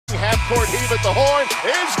Half-court heave at the horn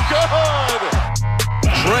is good.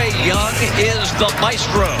 Trae Young is the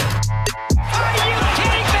maestro. Are you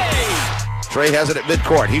kidding me? Trae has it at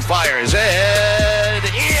midcourt. He fires and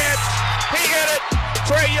he hit it.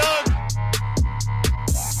 Trae Young.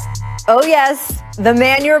 Oh, yes. The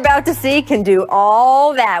man you're about to see can do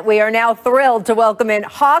all that. We are now thrilled to welcome in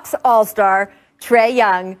Hawks All-Star Trae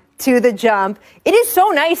Young to the Jump. It is so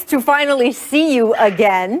nice to finally see you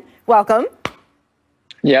again. Welcome.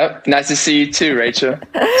 Yep. Nice to see you too, Rachel.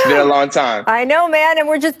 It's been a long time. I know, man. And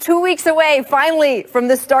we're just 2 weeks away, finally, from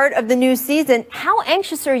the start of the new season. How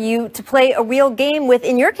anxious are you to play a real game with,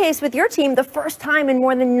 in your case, with your team, the first time in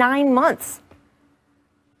more than 9 months?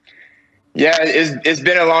 Yeah, it's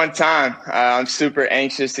been a long time. I'm super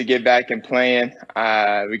anxious to get back and playing.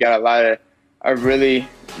 We got a lot of really,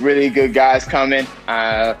 really good guys coming.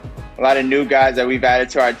 A lot of new guys that we've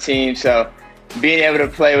added to our team. So being able to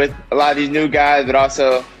play with a lot of these new guys, but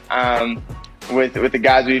also with the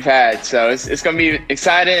guys we've had. So it's going to be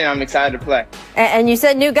exciting, and I'm excited to play. And you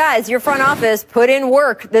said new guys. Your front office put in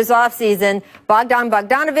work this offseason. Bogdan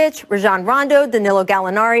Bogdanovic, Rajon Rondo, Danilo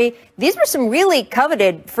Gallinari. These were some really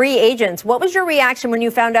coveted free agents. What was your reaction when you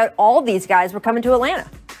found out all these guys were coming to Atlanta?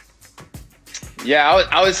 Yeah,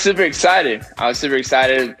 I was super excited.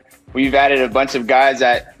 We've added a bunch of guys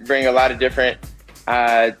that bring a lot of different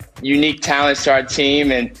unique talents to our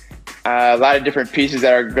team, and a lot of different pieces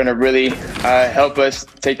that are going to really help us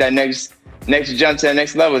take that next jump to the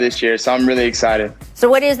next level this year. So I'm really excited. So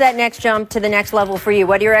what is that next jump to the next level for you?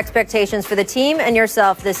 What are your expectations for the team and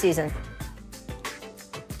yourself this season?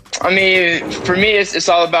 I mean, for me, it's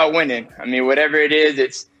all about winning. I mean, whatever it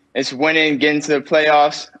is, it's winning, getting to the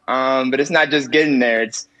playoffs. But it's not just getting there.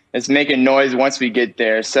 It's making noise once we get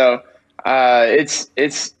there. So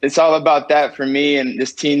it's all about that for me and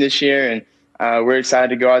this team this year. And we're excited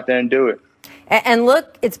to go out there and do it. And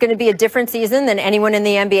look, it's going to be a different season than anyone in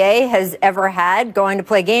the NBA has ever had, going to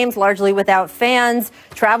play games largely without fans,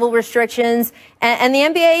 travel restrictions. And the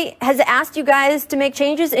NBA has asked you guys to make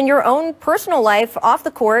changes in your own personal life, off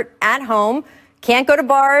the court, at home. Can't go to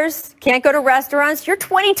bars, can't go to restaurants. You're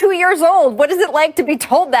 22 years old. What is it like to be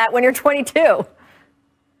told that when you're 22?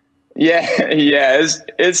 Yeah, it's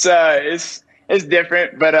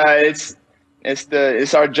different, but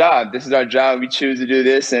it's our job. This is our job. We choose to do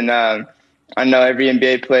this, and I know every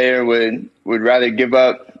NBA player would rather give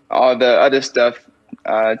up all the other stuff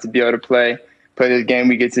to be able to play this game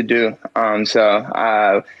we get to do.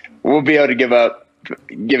 So we'll be able to give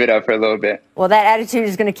it up for a little bit. Well, that attitude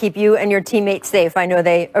is going to keep you and your teammates safe. I know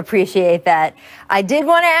they appreciate that. I did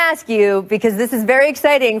want to ask you, because this is very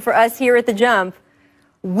exciting for us here at The Jump,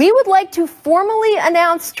 we would like to formally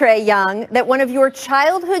announce, Trae Young, that one of your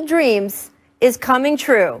childhood dreams is coming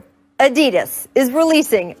true. Adidas is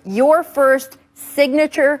releasing your first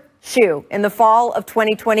signature shoe in the fall of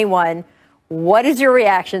 2021. What is your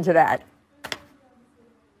reaction to that?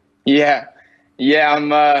 Yeah,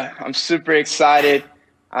 I'm super excited.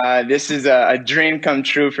 This is a dream come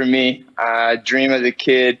true for me. A dream as a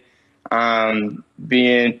kid, playing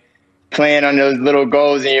on those little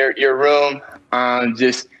goals in your room,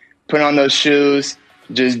 just putting on those shoes,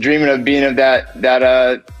 just dreaming of being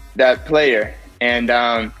that player.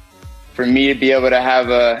 And for me to be able to have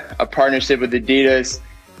a partnership with Adidas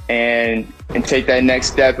and take that next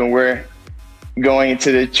step, and we're going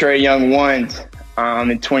into the Trae Young ones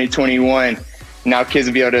in 2021. Now kids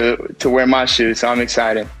will be able to wear my shoes, so I'm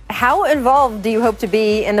excited. How involved do you hope to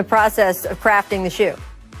be in the process of crafting the shoe?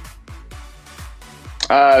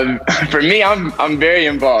 For me, I'm very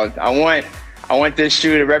involved. I want this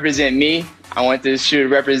shoe to represent me. I want this shoe to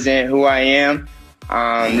represent who I am.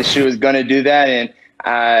 The shoe is going to do that, and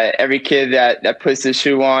every kid that puts the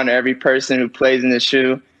shoe on, or every person who plays in the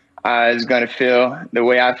shoe is going to feel the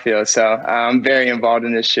way I feel. So I'm very involved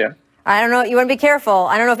in this shoe. I don't know. You want to be careful.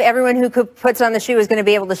 I don't know if everyone who puts on the shoe is going to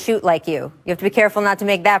be able to shoot like you. You have to be careful not to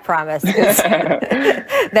make that promise.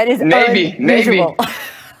 That is unusual.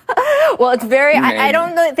 Well, it's very, I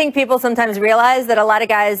don't really think people sometimes realize that a lot of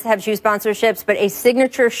guys have shoe sponsorships, but a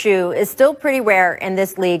signature shoe is still pretty rare in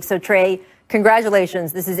this league. So, Trae,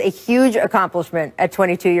 congratulations. This is a huge accomplishment at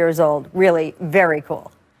 22 years old. Really, very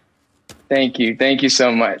cool. Thank you. Thank you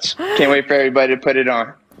so much. Can't wait for everybody to put it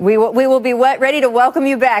on. We will be ready to welcome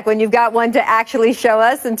you back when you've got one to actually show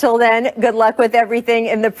us. Until then, good luck with everything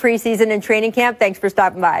in the preseason and training camp. Thanks for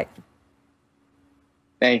stopping by.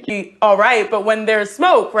 Thank you. All right, but when there's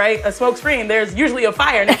smoke, right, a smoke screen, there's usually a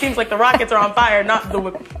fire, and it seems like the Rockets are on fire, not the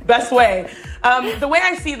best way. The way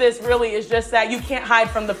I see this really is just that you can't hide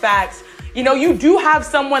from the facts. you know, you do have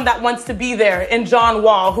someone that wants to be there in John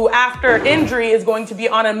Wall, who after injury is going to be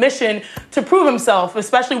on a mission to prove himself,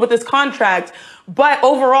 especially with his contract. But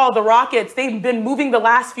overall, the Rockets, they've been moving the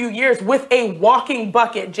last few years with a walking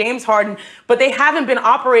bucket, James Harden, but they haven't been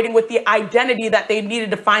operating with the identity that they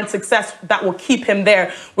needed to find success that will keep him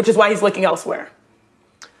there, which is why he's looking elsewhere.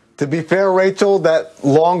 To be fair, Rachel, that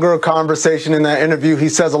longer conversation in that interview, he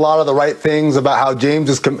says a lot of the right things about how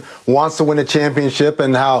James wants to win a championship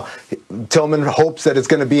and how Tillman hopes that it's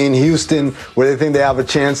going to be in Houston where they think they have a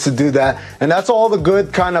chance to do that. And that's all the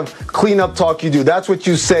good kind of cleanup talk you do. That's what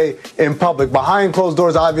you say in public. Behind closed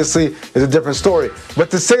doors, obviously, is a different story.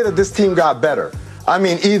 But to say that this team got better, I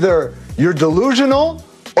mean, either you're delusional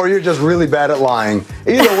or you're just really bad at lying.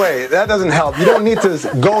 Either way, that doesn't help. You don't need to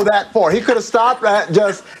go that far. He could have stopped at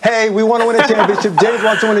just, hey, we want to win a championship. James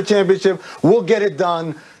wants to win a championship. We'll get it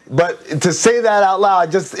done. But to say that out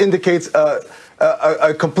loud just indicates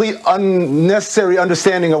a complete unnecessary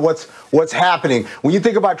understanding of what's happening. When you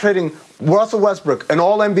think about trading Russell Westbrook, an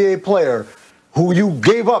all-NBA player, who you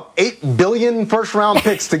gave up 8 billion first-round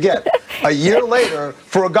picks to get a year later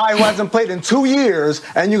for a guy who hasn't played in 2 years,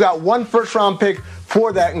 and you got 1 first-round pick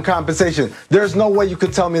for that in compensation. There's no way you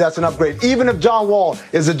could tell me that's an upgrade. Even if John Wall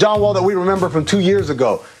is the John Wall that we remember from 2 years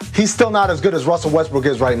ago, he's still not as good as Russell Westbrook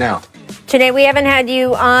is right now. Trae, we haven't had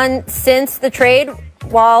you on since the trade,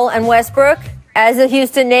 Wall and Westbrook. As a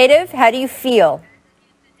Houston native, how do you feel?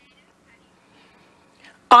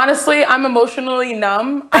 Honestly, I'm emotionally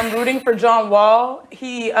numb. I'm rooting for John Wall.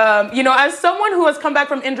 He, you know, as someone who has come back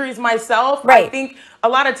from injuries myself, right. I think a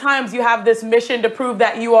lot of times you have this mission to prove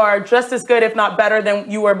that you are just as good, if not better, than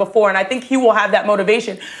you were before. And I think he will have that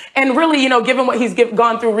motivation. And really, you know, given what he's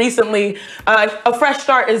gone through recently, a fresh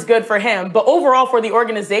start is good for him. But overall, for the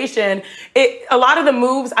organization, a lot of the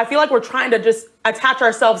moves, I feel like we're trying to just attach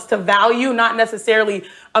ourselves to value, not necessarily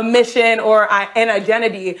a mission or an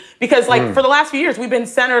identity. Because like for the last few years, we've been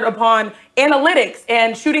centered upon analytics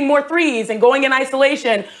and shooting more threes and going in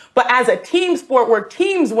isolation. But as a team sport where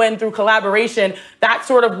teams win through collaboration, that's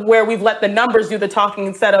sort of where we've let the numbers do the talking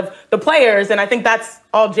instead of the players. And I think that's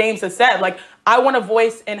all James has said. Like, I want a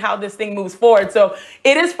voice in how this thing moves forward. So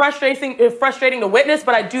it is frustrating to witness,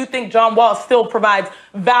 but I do think John Wall still provides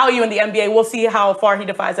value in the NBA. We'll see how far he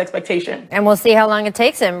defies expectation. And we'll see how long it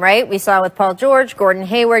takes him, right? We saw with Paul George, Gordon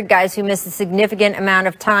Hayward, guys who miss a significant amount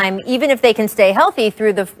of time. Even if they can stay healthy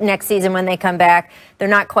through the next season when they come back, they're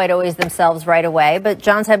not quite always themselves right away. But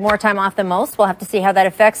John's had more time off than most. We'll have to see how that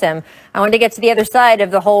affects him. I wanted to get to the other side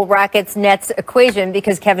of the whole Rockets-Nets equation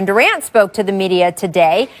because Kevin Durant spoke to the media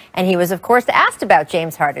today, and he was, of course, asked about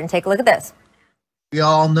James Harden. Take a look at this. We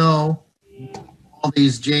all know all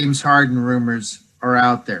these James Harden rumors are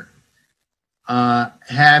out there.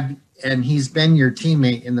 And he's been your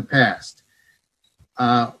teammate in the past.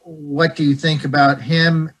 What do you think about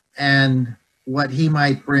him and what he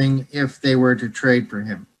might bring if they were to trade for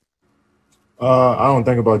him? I don't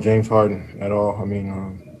think about James Harden at all. I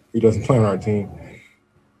mean, he doesn't play on our team.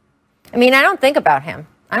 I mean, I don't think about him.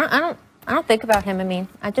 I don't think about him. I mean,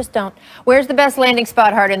 I just don't. Where's the best landing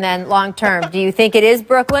spot, Harden, then, long term? Do you think it is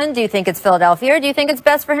Brooklyn? Do you think it's Philadelphia? Or do you think it's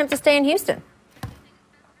best for him to stay in Houston?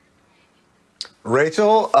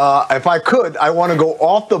 Rachel, if I could, I want to go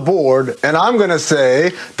off the board, and I'm going to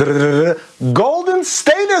say Golden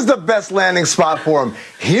State is the best landing spot for him.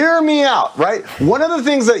 Hear me out, right? One of the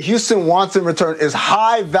things that Houston wants in return is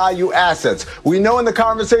high-value assets. We know in the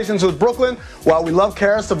conversations with Brooklyn, while we love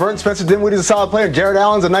Karis LeVert, Spencer Dinwiddie's a solid player, Jared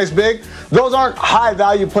Allen's a nice big, those aren't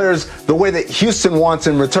high-value players the way that Houston wants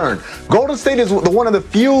in return. Golden State is one of the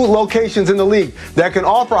few locations in the league that can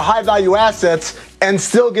offer high-value assets and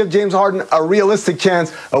still give James Harden a realistic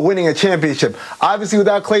chance of winning a championship. Obviously,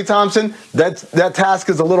 without Klay Thompson, that task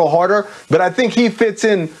is a little harder, but I think he fits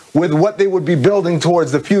in with what they would be building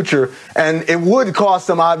towards the future. And it would cost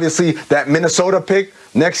them, obviously, that Minnesota pick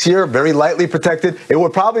next year, very lightly protected. It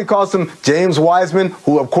would probably cost them James Wiseman,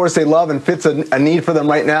 who, of course, they love and fits a need for them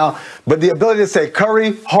right now. But the ability to say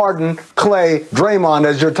Curry, Harden, Klay, Draymond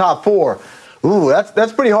as your top four, ooh,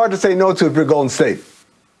 that's pretty hard to say no to if you're Golden State.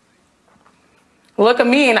 Look,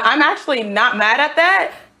 Amin, I'm actually not mad at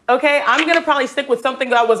that. Okay, I'm going to probably stick with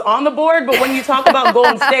something that was on the board, but when you talk about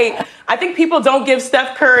Golden State, I think people don't give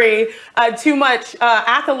Steph Curry too much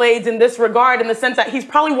accolades in this regard, in the sense that he's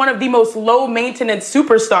probably one of the most low-maintenance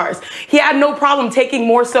superstars. He had no problem taking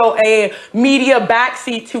more so a media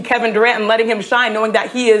backseat to Kevin Durant and letting him shine, knowing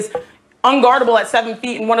that he is unguardable at 7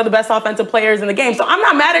 feet and one of the best offensive players in the game. So I'm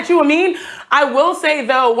not mad at you, Amin. I will say,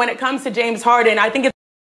 though, when it comes to James Harden, I think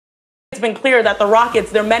it's been clear that the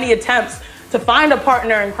Rockets, there are many attempts to find a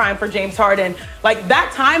partner in crime for James Harden. Like,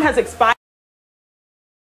 that time has expired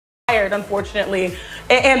unfortunately.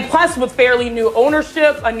 And plus, with fairly new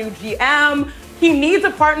ownership, a new GM, he needs a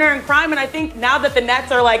partner in crime. And I think now that the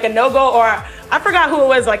Nets are like a no-go, or I forgot who it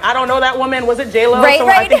was. Like, I don't know that woman. Was it J-Lo? Right.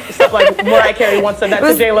 I think stuff like Mariah Carey once said that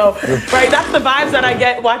to J-Lo. Right? That's the vibes that I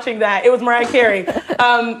get watching that. It was Mariah Carey.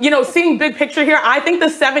 Seeing big picture here, I think the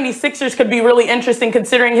 76ers could be really interesting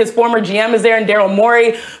considering his former GM is there in Daryl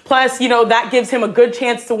Morey. Plus, that gives him a good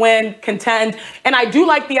chance to win, contend. And I do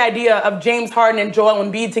like the idea of James Harden and Joel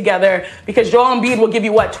Embiid together because Joel Embiid will give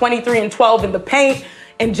you, 23 and 12 in the paint.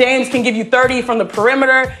 And James can give you 30 from the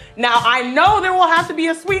perimeter. Now, I know there will have to be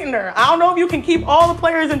a sweetener. I don't know if you can keep all the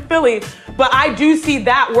players in Philly, but I do see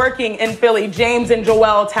that working in Philly, James and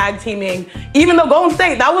Joel tag teaming. Even though Golden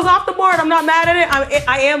State, that was off the board, I'm not mad at it.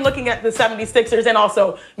 I am looking at the 76ers and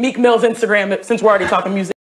also Meek Mill's Instagram, since we're already talking music.